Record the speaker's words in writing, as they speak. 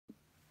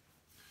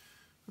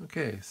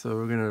Okay, so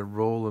we're going to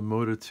roll a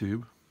motor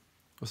tube.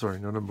 Oh, sorry,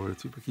 not a motor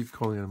tube. I keep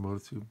calling it a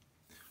motor tube.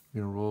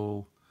 We're going to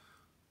roll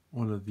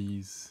one of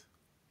these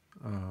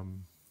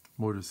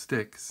motor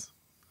sticks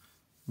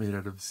made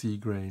out of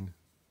C-grain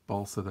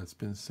balsa that's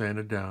been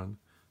sanded down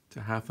to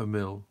 1/2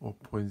 mil or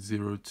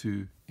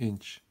 0.02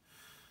 inch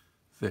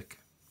thick.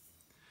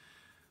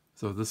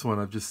 So this one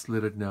I've just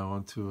slid it now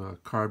onto a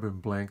carbon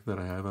blank that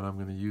I have, and I'm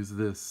going to use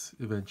this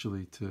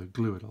eventually to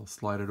glue it. I'll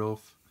slide it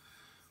off,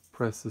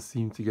 press the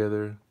seam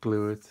together,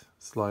 glue it,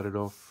 slide it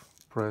off,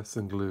 press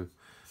and glue.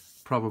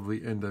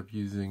 Probably end up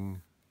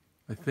using,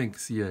 I think,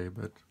 CA,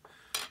 but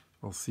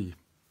I'll see.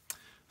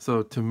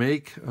 So to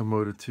make a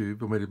motor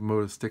tube, or a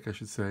motor stick I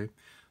should say,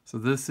 so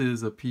this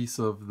is a piece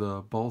of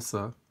the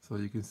balsa. So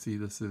you can see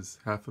this is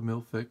 1/2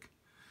 mil thick.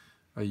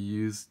 I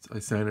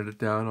sanded it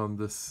down on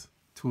this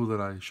tool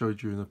that I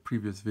showed you in the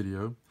previous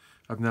video.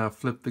 I've now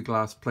flipped the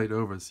glass plate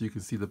over so you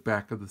can see the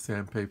back of the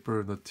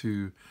sandpaper and the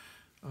two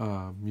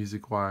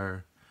music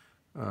wire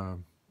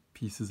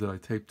pieces that I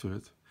taped to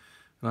it.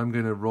 And I'm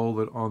going to roll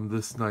it on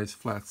this nice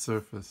flat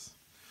surface.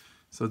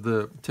 So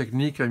the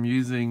technique I'm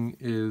using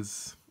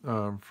is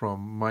from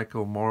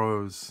Michael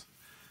Morrow's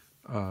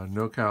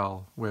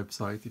NoCal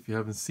website. If you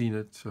haven't seen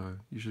it,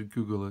 you should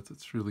Google it.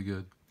 It's really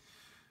good.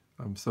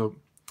 So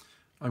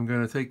I'm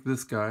going to take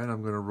this guy and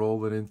I'm going to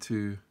roll it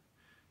onto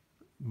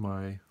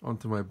my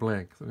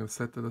blank. So I'm going to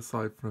set that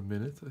aside for a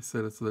minute. I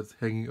set it so that it's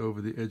hanging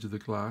over the edge of the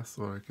glass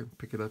so I can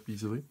pick it up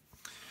easily.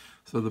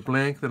 So the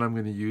blank that I'm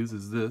going to use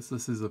is this.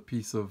 This is a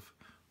piece of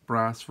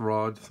brass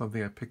rod,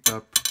 something I picked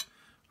up,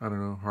 I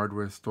don't know,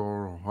 hardware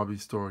store or hobby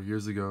store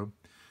years ago.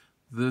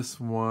 This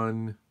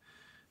one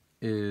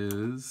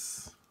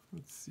is,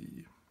 let's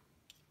see,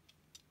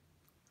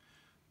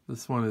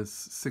 this one is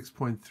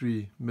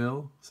 6.3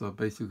 mil, so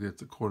basically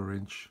it's a 1/4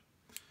 inch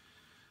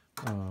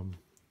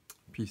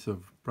piece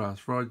of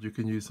brass rod. You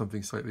can use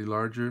something slightly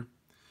larger.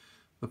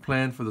 The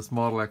plan for this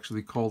model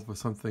actually called for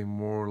something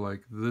more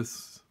like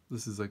this.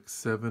 This is like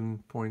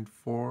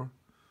 7.4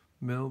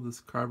 mil,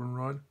 this carbon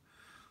rod.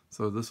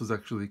 So this was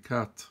actually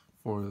cut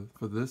for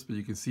this, but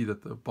you can see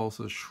that the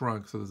balsa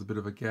shrunk, so there's a bit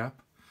of a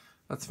gap.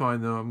 That's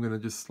fine though. I'm going to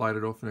just slide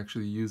it off and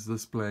actually use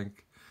this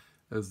blank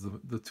as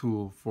the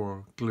tool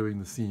for gluing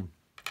the seam.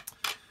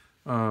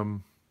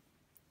 So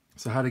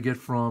how to get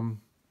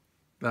from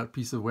that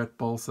piece of wet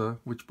balsa,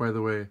 which by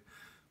the way,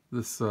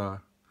 this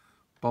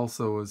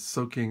balsa was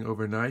soaking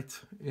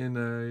overnight in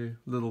a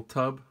little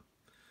tub.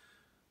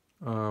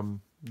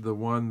 The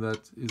one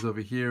that is over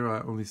here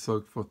I only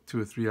soaked for 2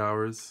 or 3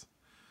 hours.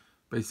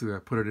 Basically I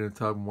put it in a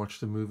tub and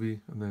watched a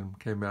movie and then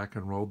came back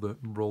and rolled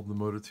the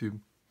motor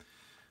tube,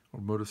 or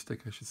motor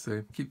stick I should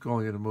say. Keep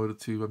calling it a motor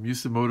tube. I'm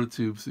used to motor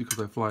tubes because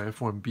I fly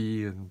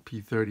F1B and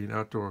P30 in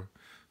outdoor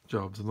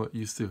jobs. I'm not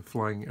used to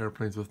flying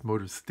airplanes with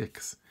motor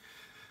sticks.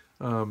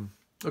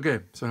 Okay,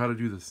 so how to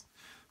do this.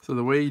 So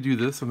the way you do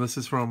this, and this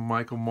is from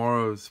Michael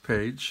Morrow's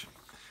page,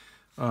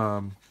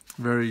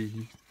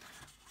 very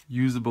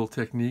usable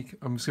technique.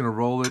 I'm just going to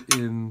roll it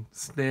in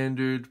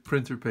standard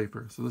printer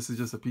paper. So this is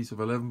just a piece of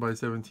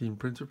 11x17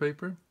 printer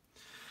paper.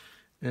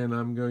 And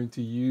I'm going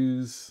to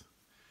use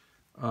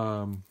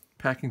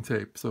packing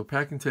tape. So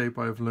packing tape,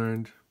 I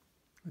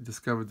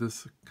discovered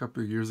this a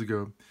couple of years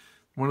ago.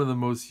 One of the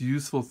most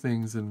useful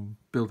things in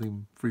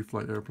building free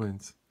flight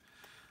airplanes.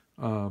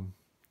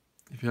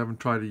 If you haven't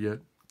tried it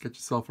yet, get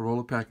yourself a roll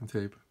of packing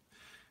tape.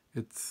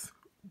 It's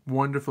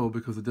wonderful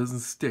because it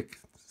doesn't stick.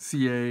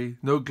 CA,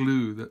 no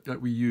glue that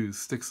we use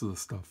sticks to the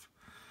stuff.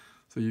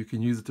 So you can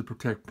use it to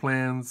protect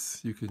plans,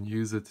 you can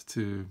use it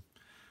to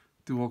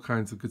do all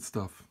kinds of good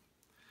stuff.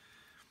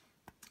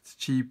 It's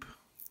cheap,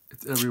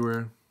 it's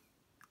everywhere,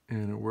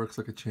 and it works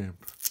like a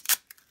champ.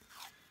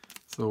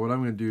 So what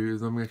I'm going to do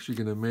is I'm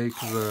actually going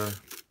to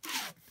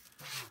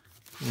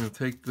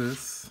take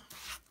this,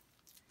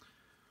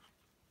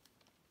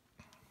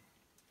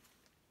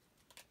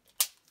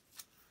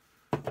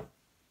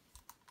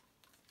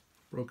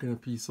 broken a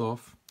piece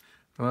off,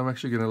 and I'm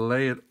actually going to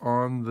lay it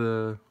on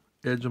the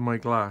edge of my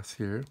glass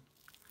here,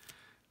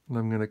 and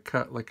I'm going to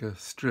cut like a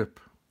strip.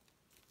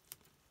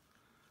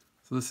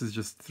 So this is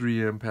just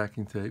 3M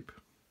packing tape.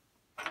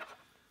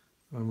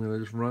 I'm going to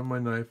just run my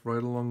knife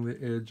right along the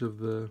edge of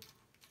the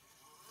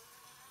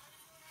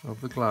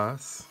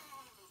glass.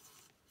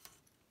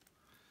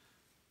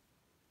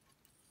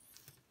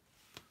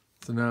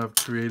 So now I've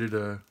created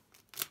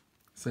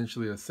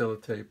essentially a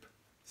sellotape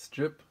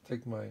strip.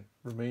 Take my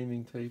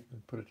remaining tape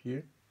and put it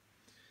here.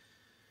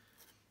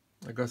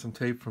 I got some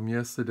tape from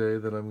yesterday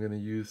that I'm going to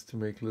use to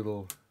make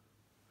little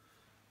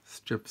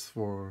strips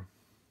for.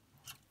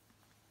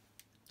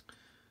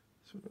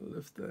 So I'm going to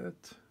lift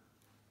that.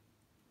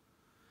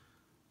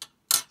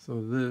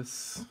 So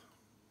this,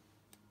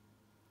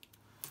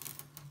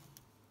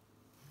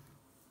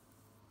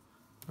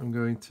 I'm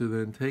going to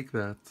then take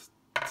that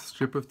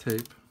strip of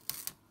tape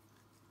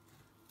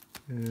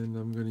and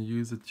I'm going to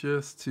use it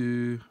just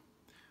to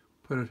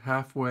put it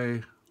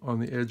halfway on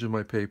the edge of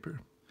my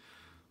paper.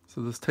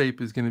 So this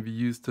tape is going to be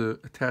used to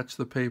attach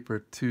the paper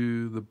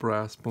to the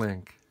brass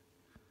blank.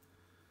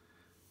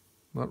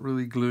 Not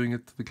really gluing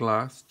it to the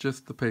glass,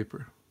 just the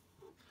paper.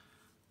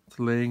 It's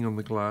laying on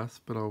the glass,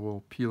 but I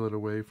will peel it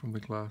away from the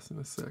glass in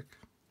a sec.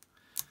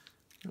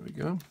 There we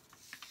go.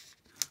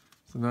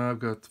 So now I've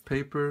got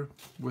paper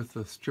with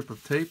a strip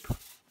of tape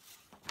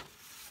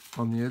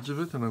on the edge of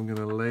it, and I'm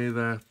going to lay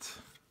that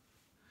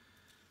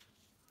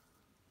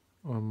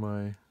on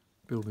my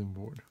building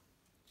board.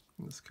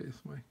 In this case,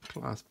 my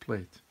glass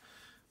plate.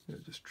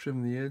 Just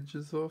trim the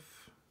edges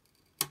off.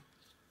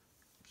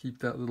 Keep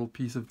that little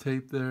piece of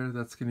tape there.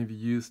 That's going to be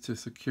used to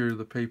secure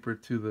the paper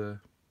to the...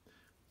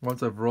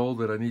 Once I've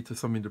rolled it, I need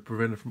something to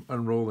prevent it from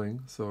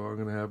unrolling. So I'm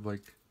going to have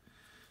like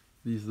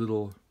these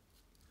little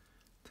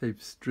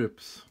tape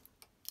strips.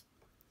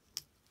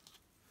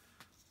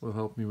 Will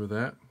help me with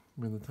that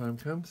when the time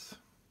comes.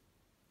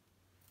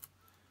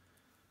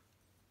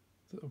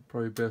 So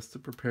probably best to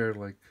prepare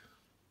like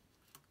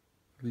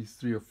at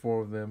least 3 or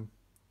 4 of them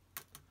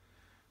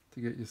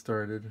to get you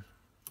started.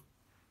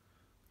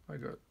 I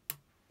got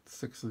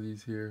 6 of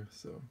these here,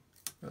 so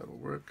that'll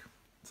work.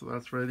 So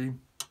that's ready.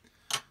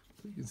 So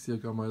you can see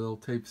I've got my little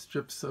tape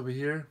strips over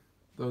here.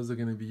 Those are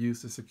going to be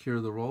used to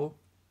secure the roll.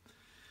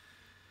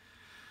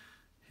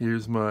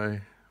 Here's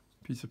my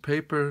piece of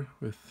paper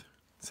with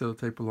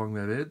sellotape along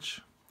that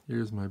edge.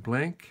 Here's my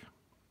blank.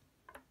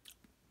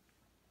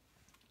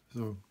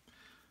 So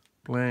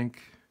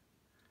blank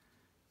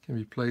can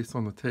be placed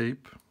on the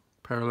tape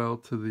parallel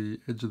to the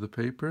edge of the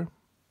paper.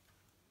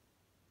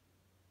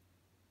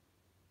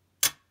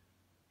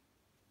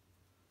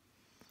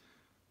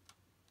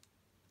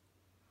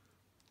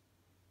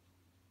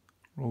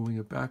 Rolling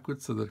it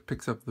backwards so that it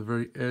picks up the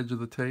very edge of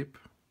the tape.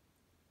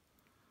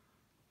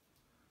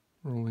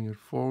 Rolling it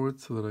forward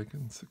so that I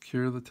can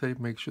secure the tape,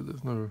 make sure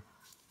there's no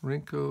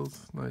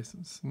wrinkles, nice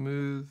and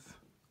smooth.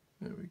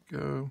 There we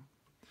go.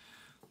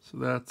 So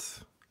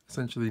that's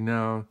essentially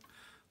now,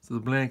 so the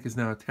blank is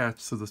now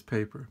attached to this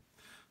paper.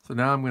 So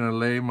now I'm going to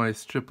lay my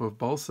strip of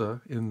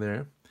balsa in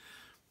there,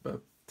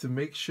 but to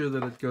make sure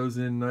that it goes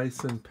in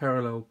nice and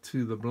parallel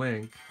to the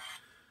blank,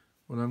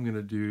 what I'm going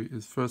to do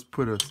is first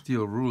put a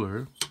steel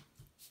ruler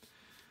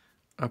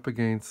up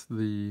against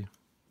the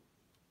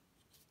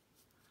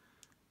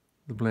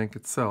blank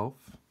itself,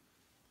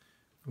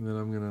 and then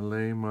I'm going to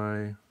lay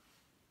my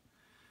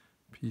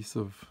piece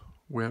of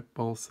wet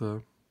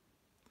balsa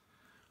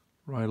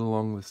right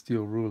along the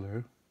steel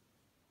ruler.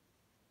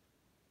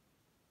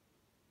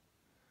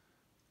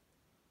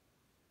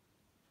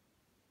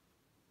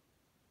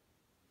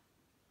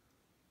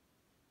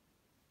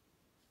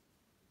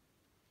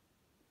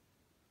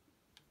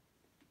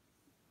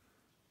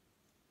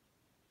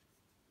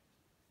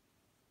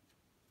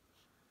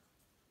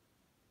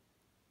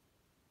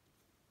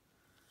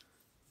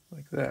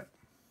 Like that.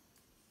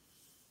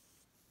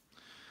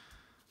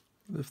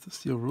 Lift the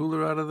steel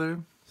ruler out of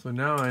there. So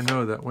now I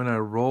know that when I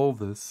roll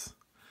this,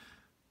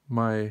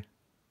 my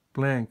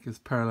blank is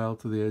parallel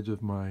to the edge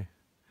of my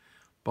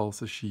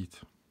balsa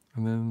sheet.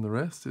 And then the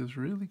rest is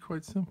really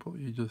quite simple.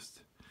 You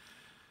just,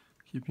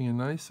 keeping it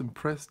nice and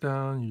pressed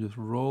down, you just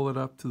roll it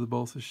up to the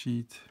balsa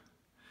sheet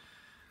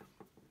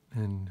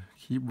and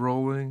keep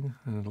rolling,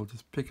 and it'll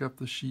just pick up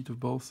the sheet of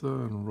balsa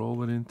and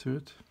roll it into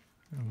it.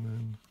 And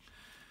then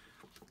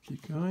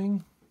keep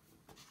going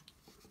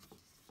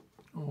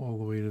all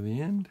the way to the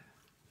end.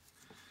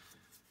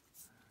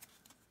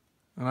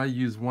 And I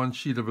use one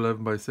sheet of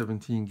 11 by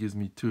 17, gives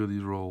me 2 of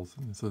these rolls.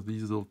 And so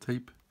these little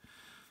tape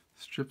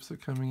strips are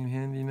coming in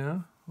handy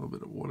now. A little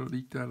bit of water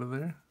leaked out of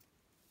there.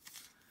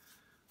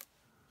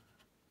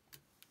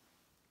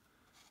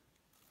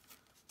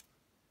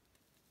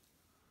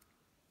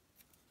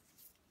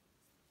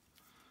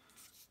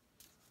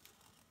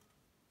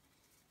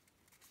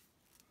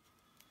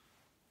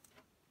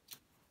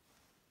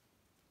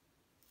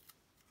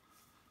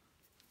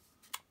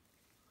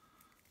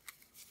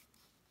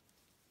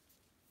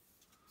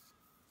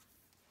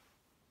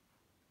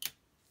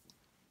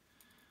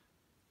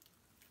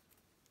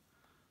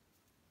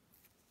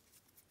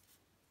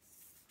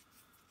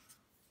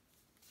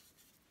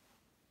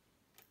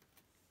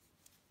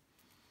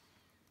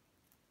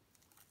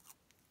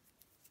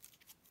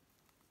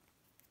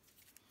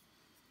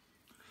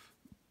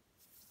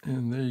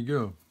 And there you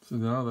go. So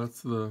now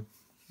that's the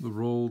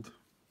rolled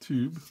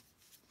tube.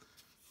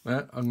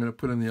 That I'm going to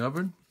put in the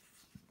oven.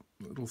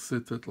 It'll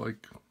sit at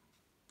like,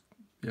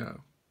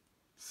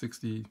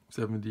 60,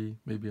 70,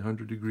 maybe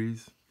 100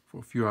 degrees for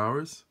a few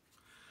hours.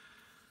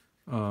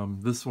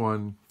 This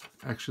one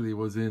actually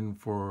was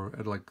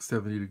at like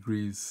 70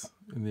 degrees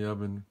in the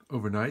oven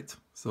overnight.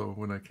 So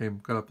when I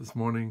got up this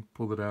morning,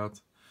 pulled it out,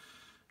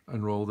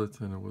 unrolled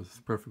it, and it was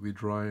perfectly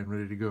dry and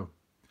ready to go.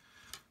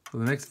 So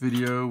the next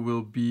video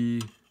will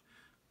be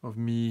of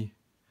me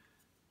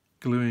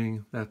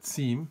gluing that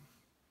seam,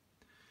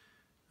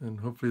 and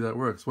hopefully that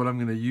works. What I'm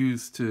going to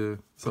use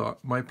so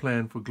my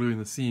plan for gluing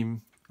the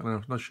seam,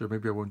 I'm not sure,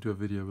 maybe I won't do a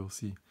video, we'll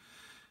see,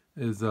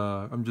 is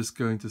I'm just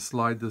going to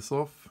slide this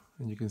off,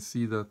 and you can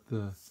see that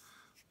the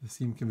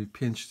seam can be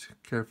pinched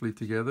carefully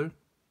together.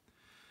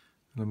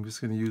 And I'm just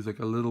going to use like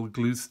a little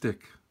glue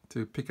stick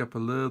to pick up a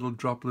little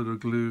droplet of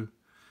glue.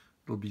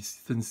 It'll be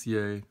Thin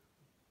CA,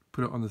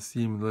 put it on the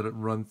seam and let it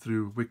run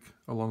through wick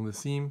along the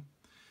seam.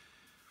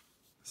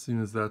 As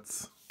soon as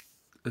that's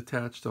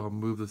attached, I'll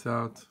move this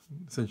out,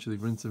 essentially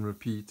rinse and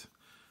repeat,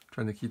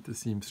 trying to keep the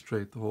seam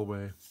straight the whole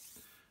way,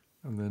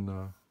 and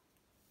then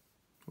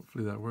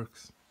hopefully that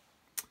works.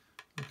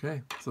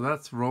 Okay, so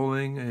that's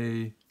rolling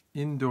a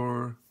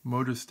indoor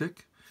motor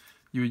stick.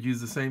 You would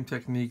use the same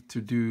technique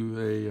to do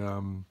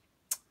a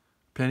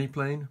penny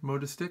plane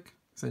motor stick,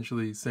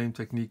 essentially same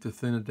technique to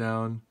thin it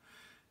down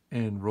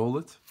and roll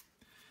it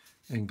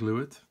and glue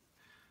it.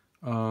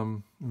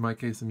 In my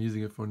case, I'm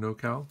using it for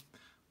no-cal.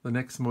 The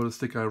next motor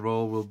stick I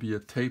roll will be a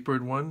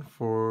tapered one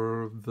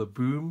for the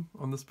boom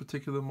on this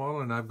particular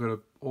model, and I've got an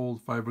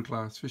old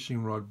fiberglass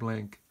fishing rod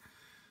blank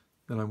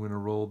that I'm going to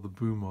roll the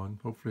boom on.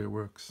 Hopefully it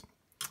works.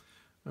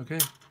 Okay,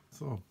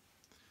 so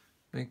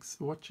thanks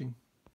for watching.